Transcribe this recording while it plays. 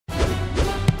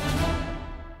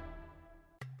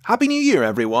Happy New Year,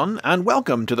 everyone, and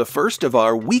welcome to the first of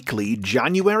our weekly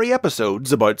January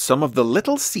episodes about some of the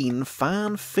little-seen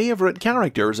fan-favourite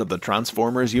characters of the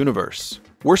Transformers universe.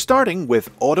 We're starting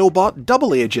with Autobot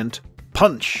double agent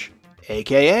Punch,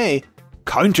 aka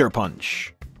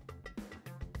Counterpunch.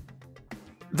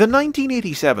 The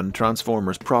 1987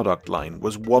 Transformers product line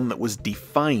was one that was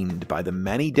defined by the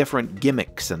many different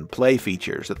gimmicks and play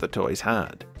features that the toys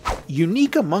had.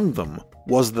 Unique among them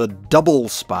was the Double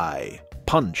Spy,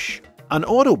 Punch, an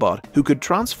Autobot who could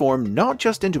transform not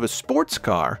just into a sports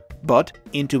car, but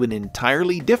into an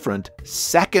entirely different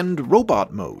second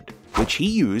robot mode, which he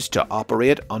used to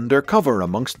operate undercover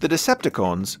amongst the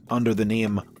Decepticons under the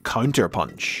name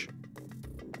Counterpunch.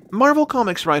 Marvel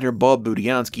Comics writer Bob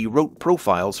Budiansky wrote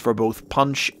profiles for both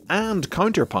Punch and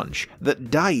Counterpunch that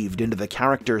dived into the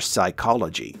character's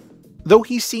psychology. Though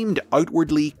he seemed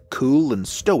outwardly cool and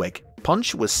stoic,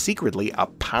 Punch was secretly a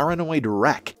paranoid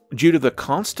wreck due to the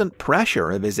constant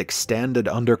pressure of his extended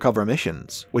undercover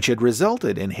missions, which had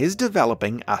resulted in his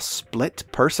developing a split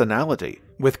personality,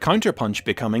 with Counterpunch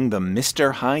becoming the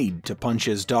Mr. Hyde to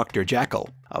Punch's Dr. Jekyll,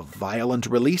 a violent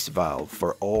release valve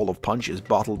for all of Punch's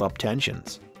bottled-up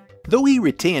tensions. Though he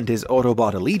retained his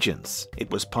Autobot allegiance, it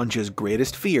was Punch's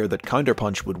greatest fear that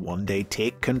Counterpunch would one day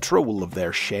take control of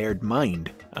their shared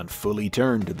mind and fully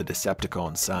turn to the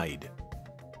Decepticon side.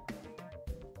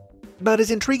 But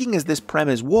as intriguing as this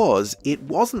premise was, it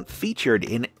wasn't featured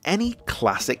in any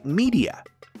classic media.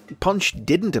 Punch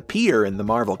didn't appear in the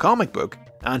Marvel comic book,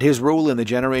 and his role in the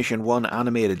Generation 1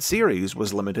 animated series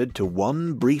was limited to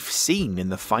one brief scene in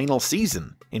the final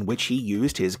season, in which he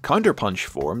used his Counterpunch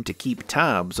form to keep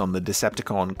tabs on the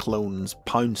Decepticon clones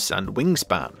Pounce and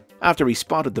Wingspan, after he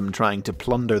spotted them trying to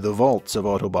plunder the vaults of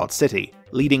Autobot City,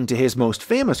 leading to his most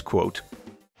famous quote,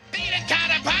 "Beat it,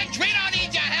 Counterpunch! We don't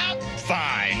need your help!"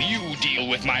 "Fine, you deal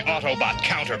with my Autobot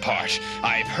counterpart.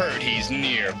 I've heard he's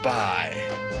nearby.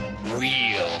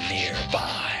 Real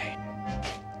nearby."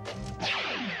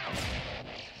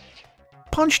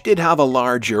 Punch did have a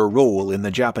larger role in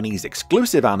the Japanese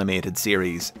exclusive animated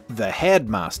series, The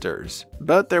Headmasters,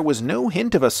 but there was no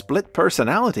hint of a split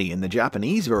personality in the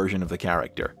Japanese version of the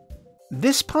character.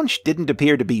 This Punch didn't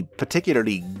appear to be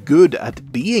particularly good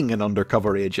at being an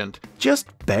undercover agent, just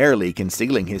barely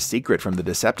concealing his secret from the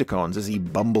Decepticons as he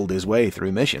bumbled his way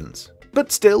through missions.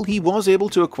 But still, he was able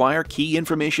to acquire key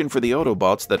information for the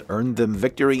Autobots that earned them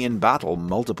victory in battle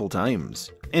multiple times.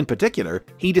 In particular,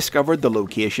 he discovered the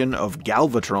location of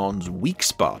Galvatron's weak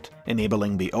spot,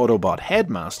 enabling the Autobot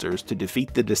Headmasters to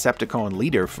defeat the Decepticon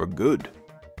leader for good.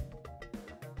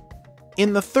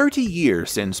 In the 30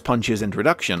 years since Punch's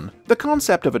introduction, the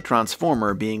concept of a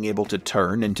Transformer being able to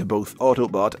turn into both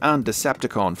Autobot and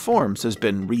Decepticon forms has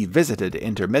been revisited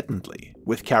intermittently,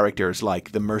 with characters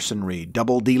like the mercenary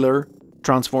Double Dealer,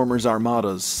 Transformers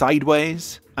Armada's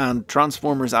Sideways, and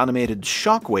Transformers Animated's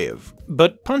Shockwave.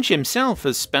 But Punch himself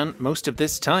has spent most of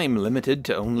this time limited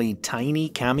to only tiny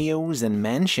cameos and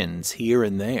mentions here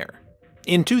and there.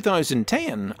 In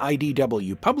 2010,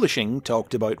 IDW Publishing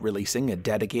talked about releasing a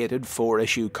dedicated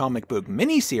 4-issue comic book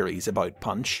miniseries about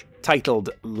Punch, titled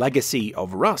Legacy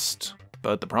of Rust,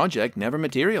 but the project never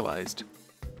materialized.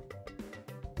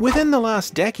 Within the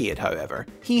last decade, however,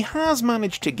 he has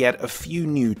managed to get a few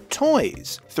new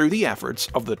toys through the efforts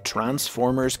of the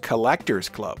Transformers Collectors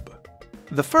Club.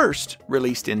 The first,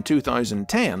 released in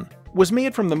 2010, was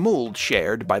made from the mold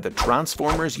shared by the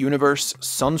Transformers Universe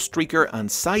Sunstreaker and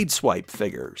Sideswipe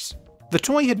figures. The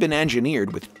toy had been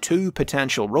engineered with 2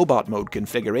 potential robot mode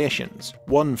configurations,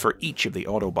 one for each of the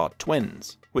Autobot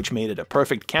twins, which made it a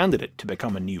perfect candidate to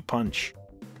become a new Punch.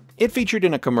 It featured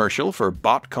in a commercial for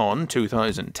BotCon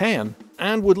 2010,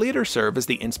 and would later serve as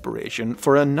the inspiration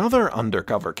for another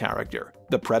undercover character,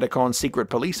 the Predacon secret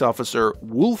police officer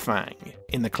Wolfang,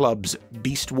 in the club's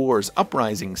Beast Wars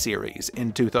Uprising series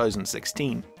in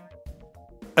 2016.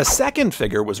 A second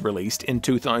figure was released in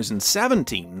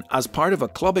 2017 as part of a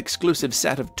club-exclusive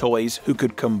set of toys who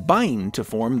could combine to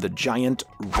form the giant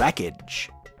Wreckage.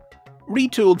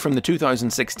 Retooled from the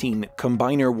 2016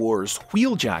 Combiner Wars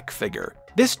Wheeljack figure,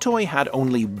 this toy had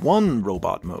only one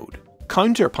robot mode,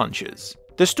 Counterpunches,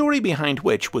 the story behind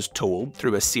which was told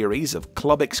through a series of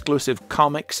club-exclusive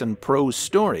comics and prose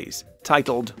stories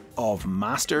titled Of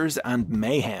Masters and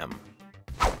Mayhem.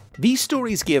 These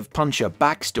stories gave Punch a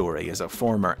backstory as a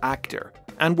former actor,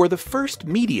 and were the first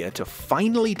media to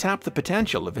finally tap the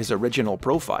potential of his original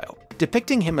profile,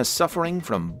 depicting him as suffering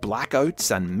from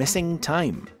blackouts and missing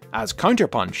time, as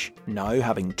Counterpunch, now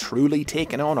having truly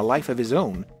taken on a life of his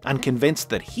own, and convinced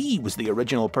that he was the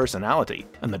original personality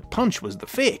and that Punch was the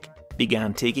fake,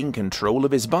 began taking control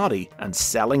of his body and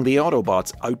selling the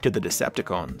Autobots out to the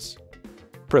Decepticons.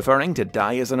 Preferring to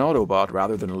die as an Autobot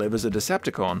rather than live as a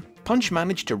Decepticon, Punch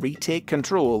managed to retake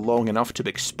control long enough to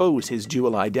expose his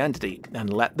dual identity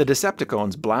and let the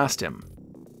Decepticons blast him.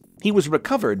 He was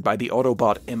recovered by the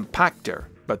Autobot Impactor,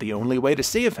 but the only way to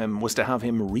save him was to have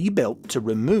him rebuilt to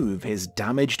remove his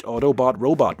damaged Autobot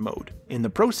robot mode, in the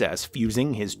process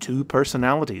fusing his two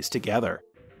personalities together.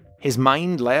 His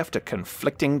mind left a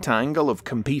conflicting tangle of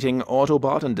competing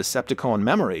Autobot and Decepticon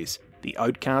memories. The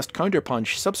outcast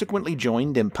Counterpunch subsequently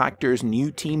joined Impactor's new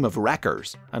team of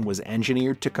Wreckers, and was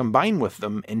engineered to combine with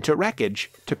them into Wreckage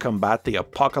to combat the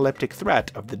apocalyptic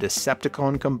threat of the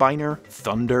Decepticon combiner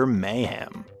Thunder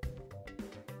Mayhem.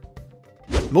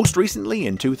 Most recently,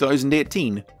 in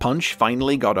 2018, Punch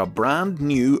finally got a brand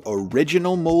new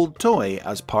original mold toy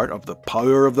as part of the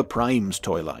Power of the Primes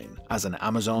toy line, as an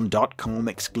Amazon.com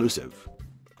exclusive.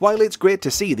 While it's great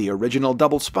to see the original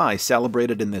Double Spy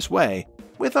celebrated in this way,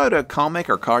 without a comic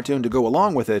or cartoon to go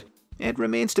along with it, it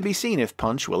remains to be seen if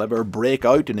Punch will ever break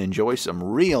out and enjoy some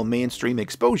real mainstream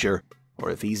exposure, or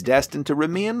if he's destined to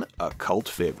remain a cult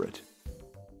favourite.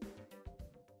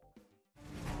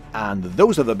 And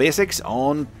those are the basics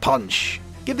on Punch.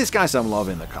 Give this guy some love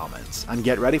in the comments, and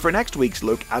get ready for next week's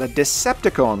look at a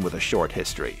Decepticon with a short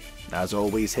history. As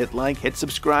always, hit like, hit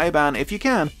subscribe, and if you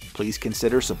can, please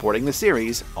consider supporting the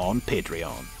series on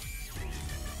Patreon.